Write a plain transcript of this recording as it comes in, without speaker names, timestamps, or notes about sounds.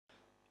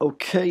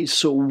Okay,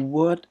 so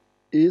what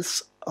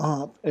is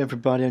up,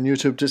 everybody on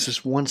YouTube? This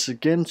is once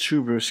again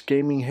Tubers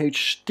Gaming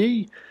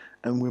HD,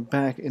 and we're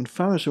back in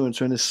Farming Simulator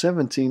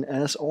 2017,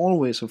 as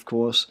always, of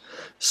course.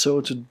 So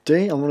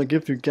today I want to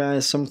give you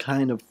guys some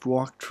kind of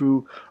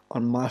walkthrough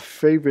on my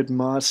favorite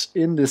mods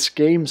in this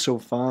game so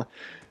far.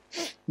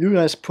 You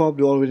guys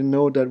probably already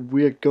know that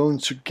we're going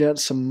to get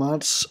some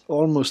mods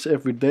almost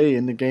every day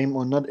in the game,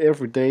 or not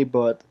every day,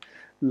 but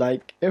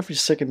like every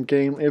second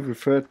game, every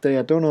third day.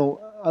 I don't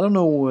know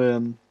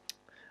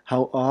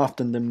how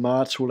often the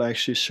mods will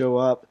actually show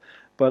up,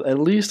 but at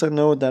least I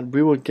know that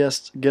we will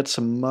get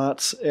some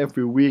mods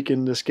every week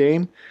in this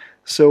game.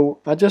 So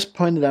I just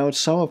pointed out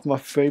some of my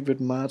favorite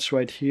mods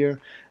right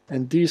here,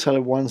 and these are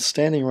the ones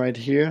standing right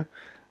here.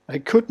 I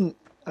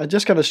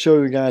just gotta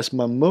show you guys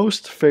my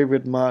most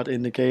favorite mod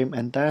in the game,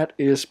 and that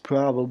is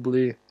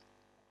probably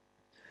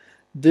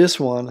this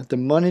one. The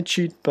money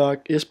cheat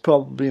bug is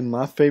probably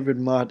my favorite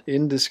mod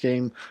in this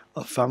game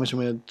of Farming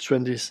Simulator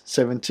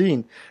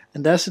 2017,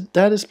 and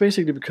that is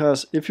basically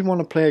because if you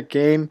want to play a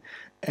game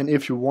and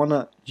if you want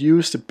to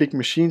use the big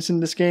machines in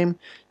this game,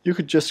 you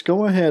could just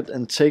go ahead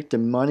and take the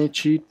money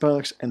cheat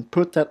bugs and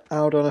put that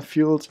out on a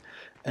field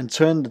and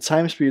turn the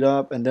time speed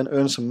up and then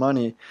earn some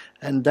money.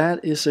 And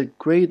that is a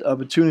great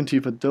opportunity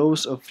for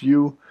those of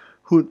you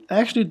who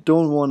actually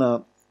don't want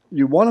to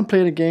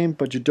play the game,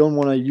 but you don't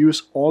want to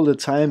use all the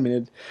time in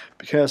it,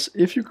 because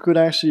if you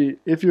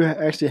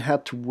actually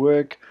had to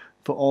work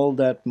for all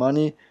that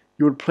money,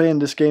 you would play in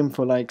this game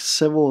for like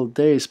several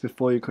days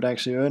before you could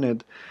actually earn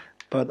it.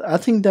 But I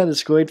think that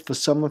is great for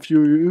some of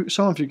you.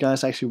 Some of you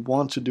guys actually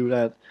want to do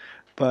that,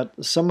 but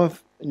some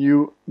of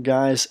you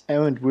guys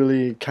aren't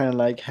really kind of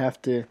like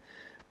have the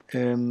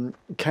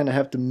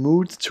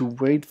mood to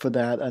wait for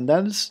that, and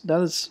that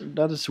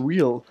is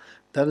real.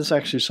 That is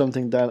actually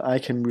something that I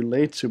can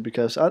relate to,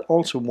 because I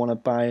also want to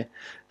buy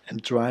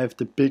and drive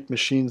the big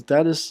machines.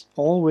 That is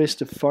always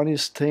the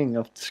funniest thing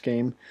of this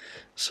game.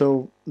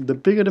 So the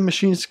bigger the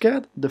machines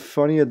get, the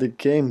funnier the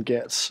game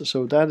gets.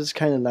 So that is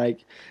kind of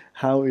like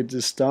how it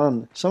is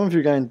done. Some of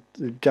you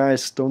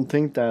guys don't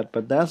think that,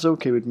 but that's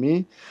okay with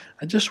me.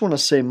 I just want to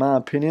say my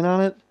opinion on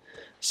it.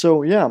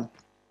 So yeah,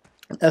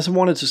 as I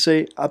wanted to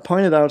say, I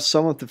pointed out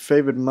some of the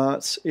favorite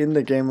mods in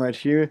the game right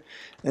here,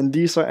 and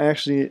these are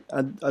actually,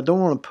 I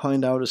don't want to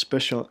point out a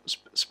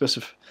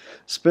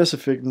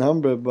specific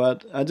number,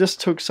 but I just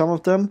took some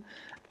of them,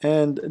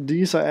 and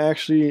these are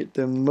actually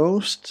my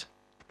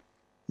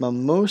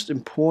most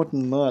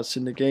important mods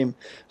in the game.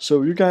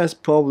 So you guys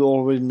probably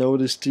already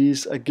noticed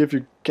these. I give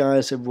you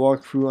guys a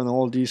walkthrough on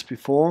all these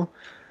before,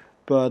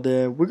 but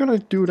we're gonna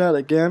do that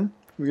again.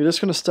 We're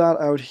just gonna start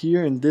out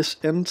here in this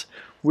end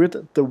with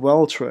the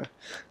Weltra.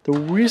 The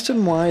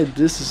reason why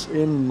this is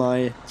in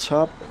my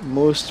top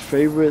most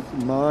favorite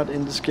mod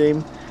in this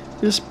game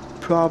is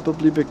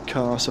probably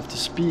because of the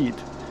speed.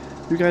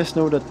 You guys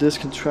know that this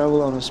can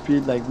travel on a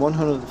speed like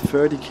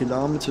 130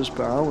 kilometers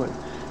per hour.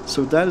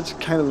 So that is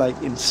kind of like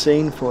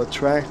insane for a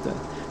tractor,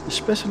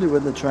 especially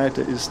when the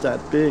tractor is that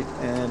big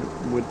and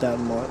with that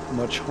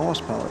much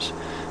horsepower.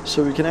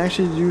 So we can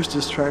actually use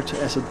this tractor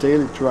as a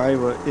daily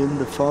driver in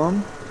the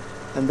farm.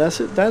 And that's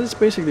it. That is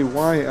basically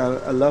why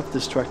I love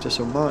this tractor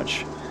so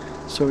much.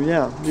 So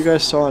yeah, you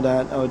guys saw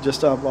that I was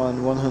just up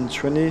on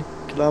 120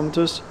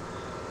 kilometers.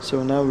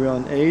 So now we're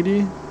on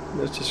 80.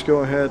 Let's just go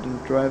ahead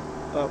and drive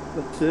up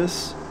like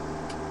this.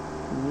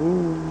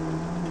 Woo,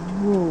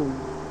 woo.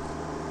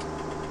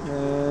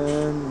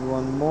 And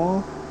one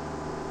more.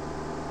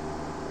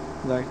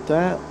 Like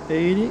that,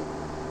 80.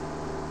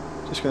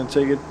 Just gonna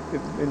take it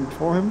in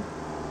for him.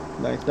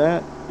 Like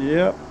that,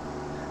 yep.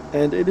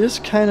 And it is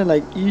kind of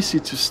like easy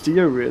to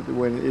steer it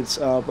when it's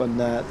up on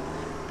that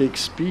big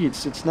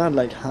speeds. It's not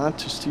like hard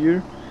to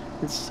steer.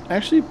 It's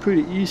actually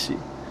pretty easy.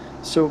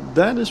 So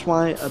that is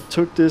why I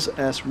took this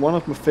as one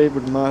of my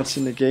favorite mods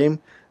in the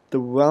game,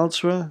 the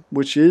Weltra,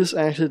 which is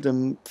actually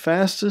the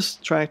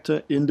fastest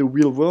tractor in the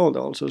real world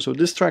also. So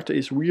this tractor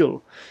is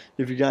real,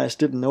 if you guys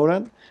didn't know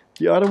that.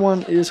 The other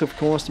one is of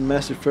course the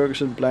Massey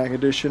Ferguson Black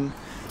Edition.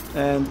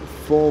 And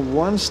for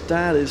once,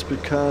 that is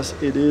because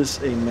it is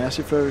a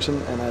Massey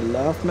Ferguson, and I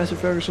love Massey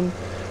Ferguson.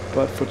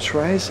 But for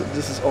twice,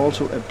 this is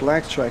also a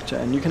black tractor,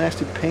 and you can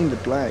actually paint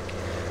it black.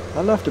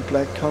 I love the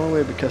black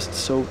colorway because it's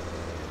so...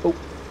 Oh,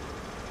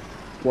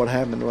 what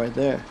happened right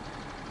there?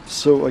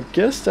 So I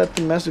guess that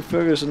the Massey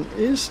Ferguson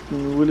isn't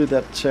really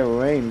that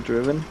terrain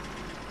driven.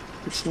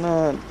 It's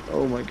not...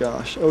 Oh my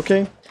gosh.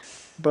 Okay,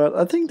 but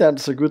I think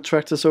that's a good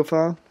tractor so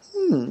far.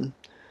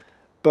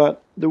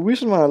 But the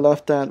reason why I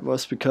love that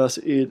was because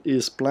it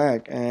is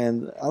black,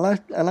 and I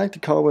like the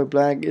colorway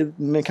black. It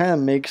kind of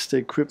makes the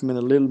equipment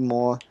a little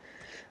more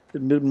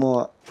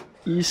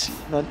easy,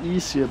 not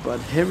easier, but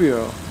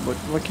heavier. But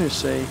what can you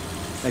say,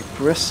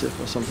 aggressive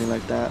or something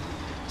like that.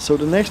 So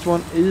the next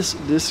one is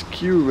this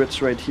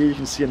Q-Ridge right here. You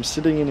can see I'm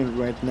sitting in it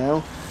right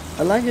now.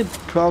 I like it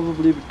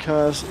probably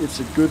because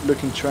it's a good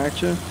looking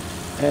tractor,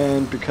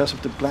 and because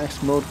of the black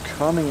smoke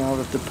coming out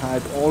of the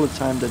pipe all the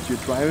time that you're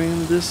driving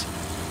in this.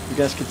 You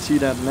guys can see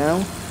that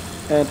now.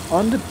 And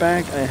on the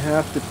back I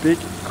have the big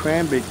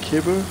cranberry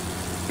kipper,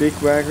 big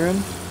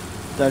wagon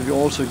that we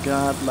also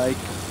got like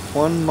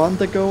 1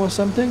 month ago or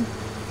something.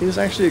 It is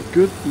actually a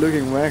good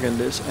looking wagon,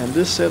 this, and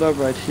this setup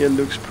right here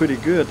looks pretty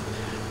good.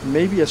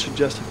 Maybe I should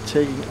just have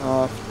taken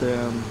off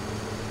the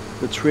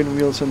twin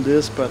wheels on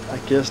this, but I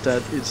guess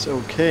that it's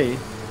okay.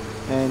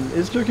 And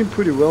it's looking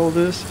pretty well,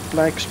 this.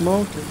 Black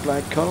smoke,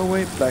 black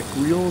colorway, black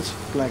wheels,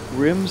 black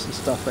rims and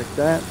stuff like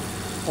that.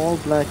 All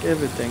black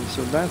everything,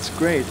 so that's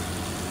great.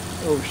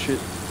 Oh shit.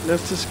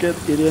 Let's just get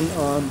it in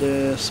on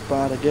the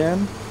spot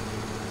again.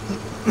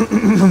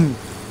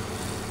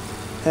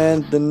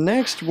 And the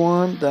next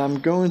one that I'm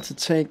going to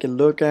take a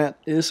look at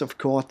is of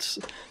course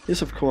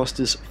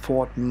this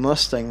Ford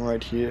Mustang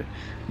right here.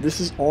 This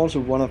is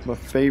also one of my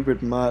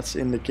favorite mods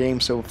in the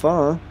game so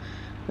far,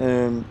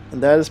 and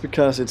that is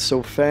because it's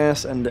so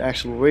fast and the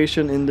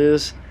acceleration in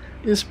this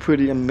is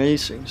pretty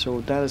amazing. So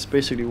that is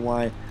basically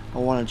why I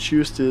want to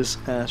choose this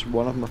as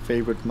one of my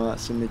favorite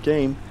mods in the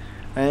game.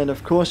 And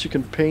of course you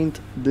can paint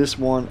this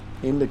one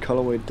in the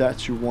colorway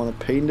that you want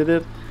to paint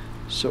it.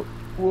 So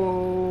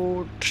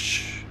whoa.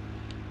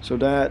 So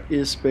that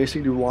is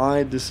basically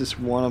why this is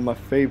one of my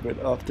favorite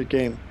of the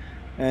game.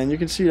 And you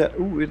can see that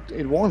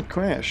it won't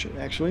crash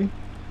actually.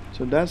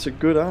 So that's a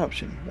good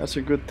option. That's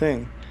a good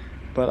thing.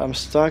 But I'm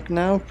stuck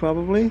now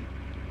probably.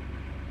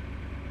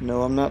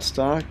 No, I'm not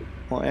stuck.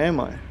 Or am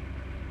I?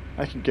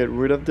 I can get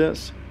rid of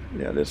this.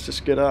 Yeah, let's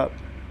just get up.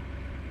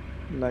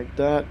 Like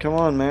that. Come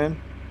on,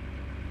 man.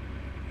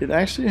 It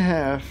actually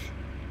have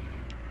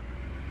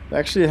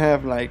like they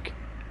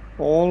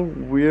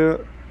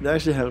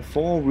actually have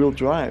 4-wheel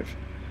drive.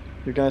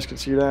 You guys can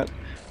see that,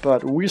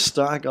 but we're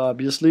stuck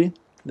obviously.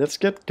 Let's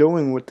get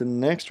going with the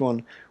next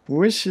one,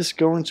 which is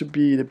going to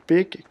be the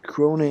big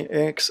Crony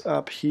X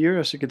up here.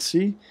 As you can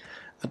see,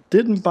 I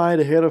didn't buy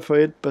the header for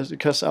it, but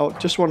because I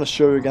just want to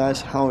show you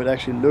guys how it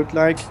actually looked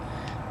like,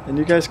 and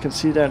you guys can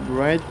see that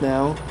right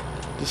now.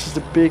 This is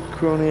the big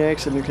Crony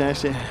X, and you can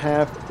actually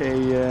have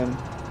a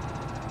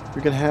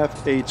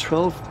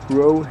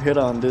 12-row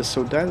header on this,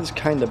 so that is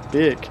kind of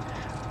big.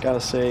 Gotta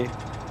say,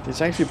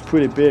 it's actually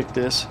pretty big,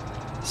 this.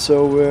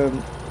 So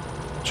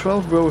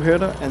 12-row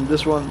header, and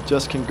this one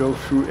just can go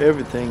through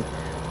everything,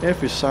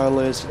 every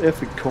silage,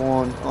 every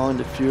corn on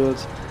the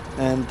fields,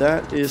 and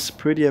that is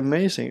pretty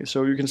amazing.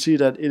 So you can see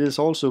that it is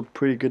also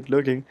pretty good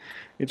looking.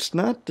 It's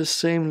not the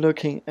same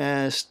looking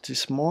as the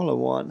smaller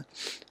one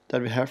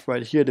that we have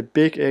right here, the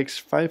Big X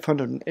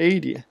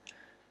 580.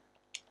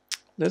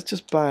 Let's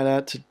just buy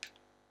that to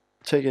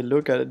take a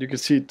look at it. You can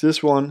see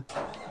this one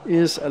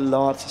is a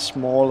lot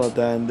smaller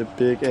than the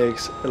Big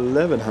X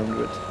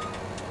 1100.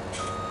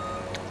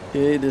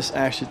 It is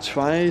actually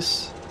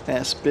twice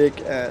as big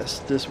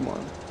as this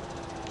one.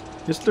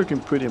 It's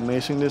looking pretty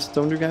amazing, this,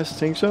 don't you guys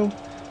think so?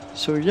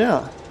 So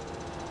yeah,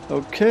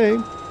 okay,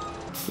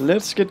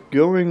 let's get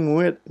going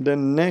with the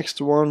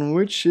next one,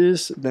 which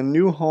is the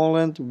New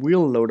Holland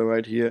wheel loader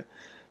right here.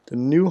 The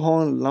New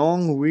Holland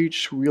long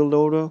reach wheel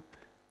loader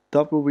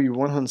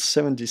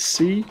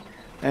W170C,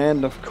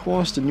 and of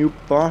course the new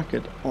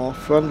bucket or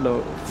front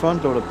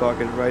loader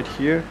bucket right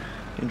here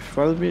in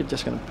front of me.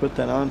 Just gonna put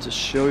that on to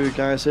show you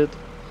guys it.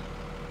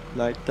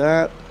 Like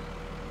that.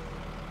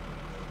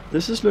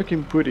 This is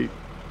looking pretty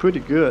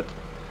good.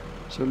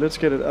 So let's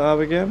get it up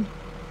again.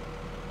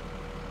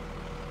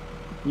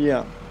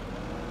 Yeah.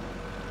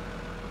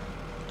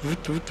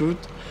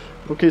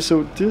 Okay,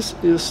 so this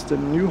is the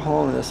New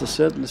Holland, as I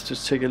said. Let's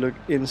just take a look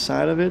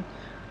inside of it.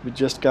 We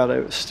just got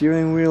a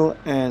steering wheel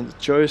and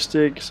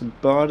joystick, some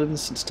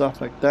buttons and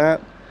stuff like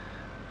that.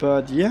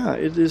 But yeah,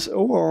 it is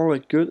overall a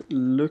good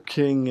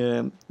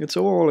looking. It's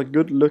overall a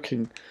good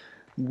looking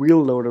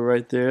wheel loader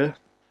right there.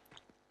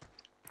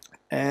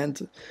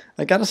 And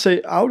I gotta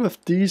say, out of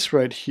these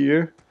right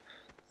here,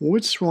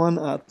 which one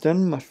are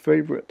then my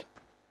favorite?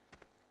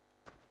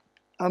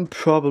 I'm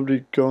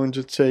probably going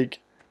to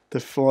take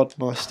the Ford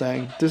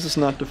Mustang. This is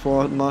not the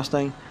Ford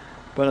Mustang,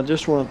 but I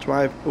just want to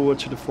drive over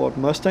to the Ford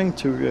Mustang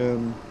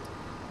to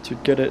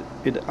get it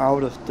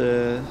out of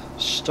the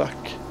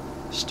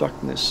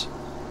stuckness.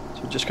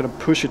 So just gonna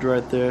push it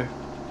right there,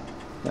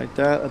 like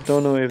that. I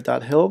don't know if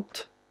that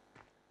helped,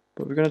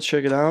 but we're gonna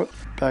check it out.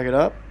 Back it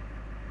up.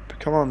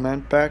 Come on,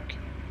 man, back.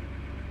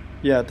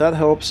 Yeah, that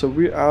helps. So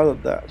we're out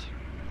of that.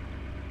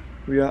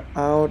 We are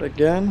out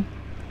again.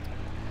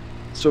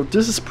 So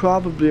this is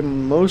probably my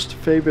most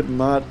favorite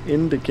mod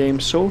in the game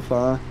so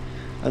far.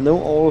 I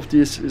know all of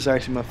these is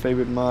actually my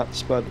favorite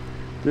mods, but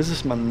this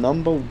is my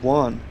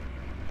 #1.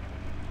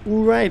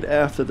 Right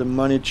after the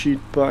money cheat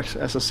box,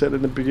 as I said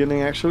in the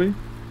beginning actually.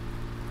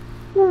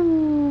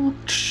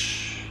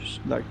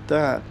 Like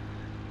that.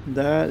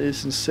 That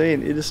is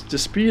insane. It is the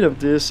speed of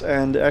this,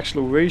 and the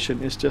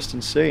acceleration is just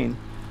insane.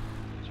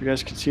 So you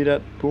guys can see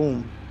that.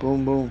 Boom,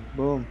 boom, boom,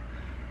 boom.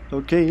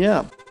 Okay,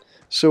 yeah.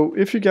 So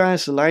if you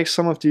guys like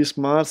some of these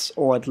mods,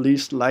 or at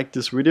least like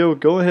this video,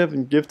 go ahead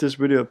and give this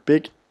video a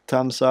big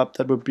thumbs up.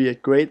 That would be a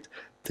great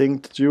thing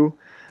to do.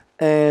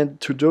 And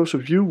to those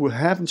of you who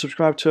haven't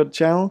subscribed to our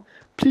channel,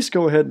 please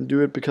go ahead and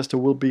do it, because there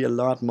will be a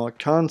lot more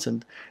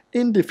content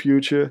in the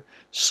future.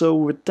 So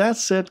with that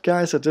said,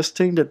 guys, I just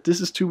think that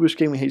this is Two Bros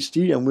Gaming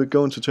HD, and we're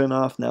going to turn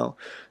off now.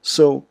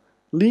 So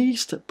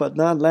least but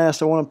not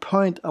last, I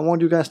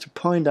want you guys to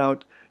point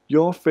out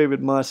your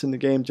favorite mods in the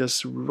game.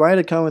 Just write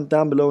a comment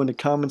down below in the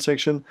comment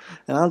section,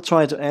 and I'll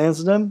try to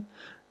answer them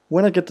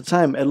when I get the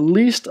time. At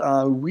least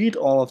I'll read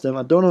all of them.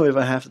 I don't know if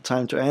I have the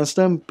time to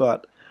answer them,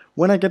 but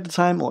when I get the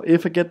time, or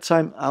if I get the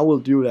time, I will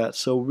do that.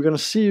 So we're gonna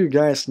see you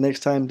guys next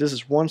time. This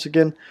is once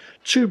again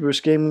Two Bros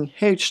Gaming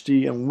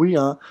HD, and we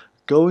are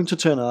going to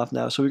turn off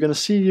now. So we're gonna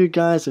see you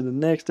guys in the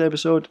next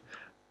episode.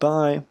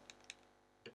 Bye.